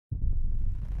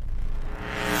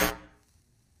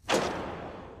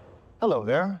Hello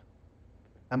there.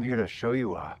 I'm here to show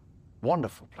you a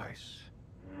wonderful place.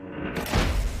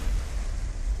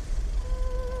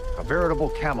 A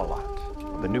veritable Camelot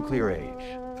of the nuclear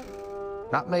age.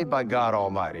 Not made by God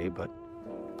Almighty, but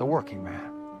the working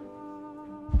man.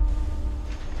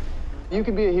 You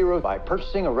can be a hero by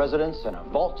purchasing a residence in a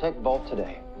Vault-Tec vault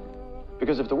today.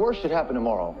 Because if the worst should happen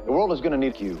tomorrow, the world is going to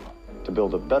need you to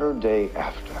build a better day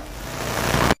after.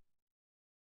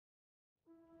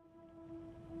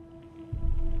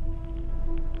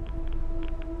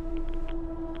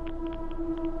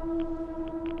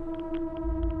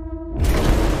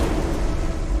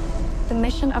 The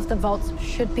mission of the vaults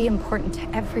should be important to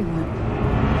everyone.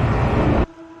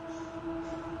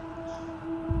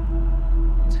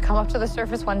 To come up to the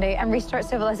surface one day and restart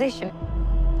civilization.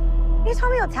 Can you tell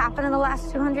me what's happened in the last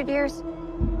 200 years?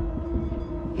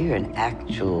 You're an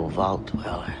actual vault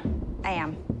dweller. I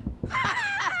am.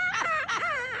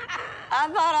 I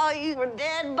thought all you were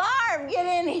dead. Barb, get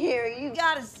in here. You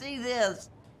gotta see this.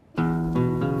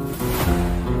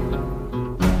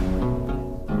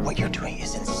 What you're doing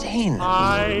is insane.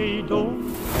 I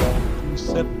don't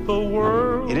set the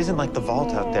world. It isn't like the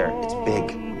vault out there. It's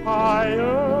big.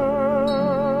 Fire.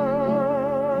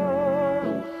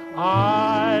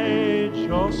 I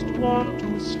just want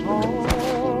to start.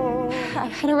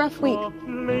 I've had a rough week.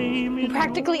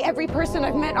 Practically every person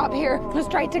I've met up here has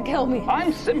tried to kill me.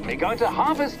 I'm simply going to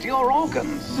harvest your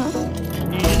organs.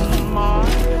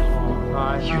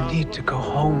 You need to go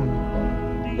home.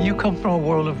 You come from a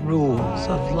world of rules,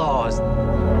 of laws.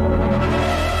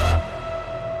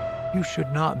 You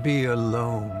should not be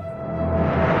alone.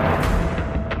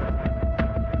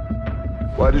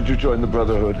 Why did you join the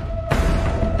Brotherhood?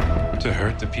 To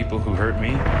hurt the people who hurt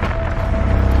me?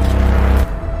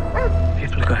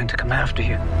 People are going to come after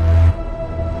you.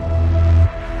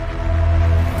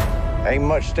 Ain't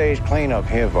much stage cleanup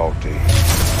here, Volty.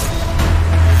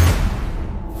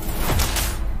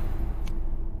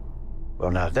 Well,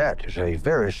 now that is a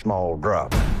very small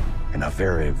drop in a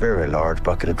very, very large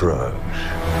bucket of drugs.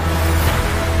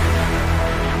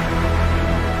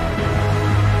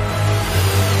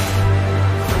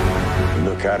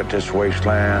 Look out at this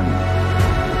wasteland.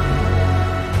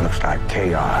 Looks like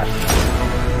chaos,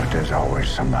 but there's always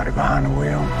somebody behind the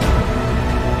wheel.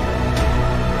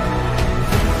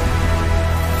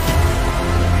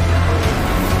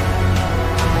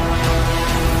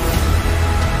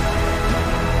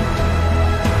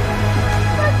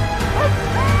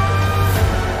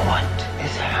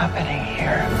 Happening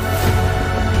here.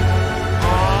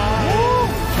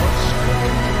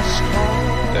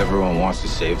 Everyone wants to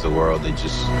save the world. They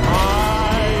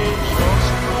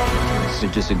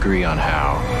disagree on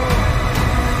how.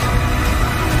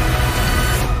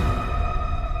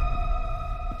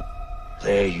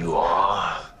 There you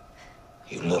are,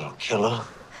 you little killer.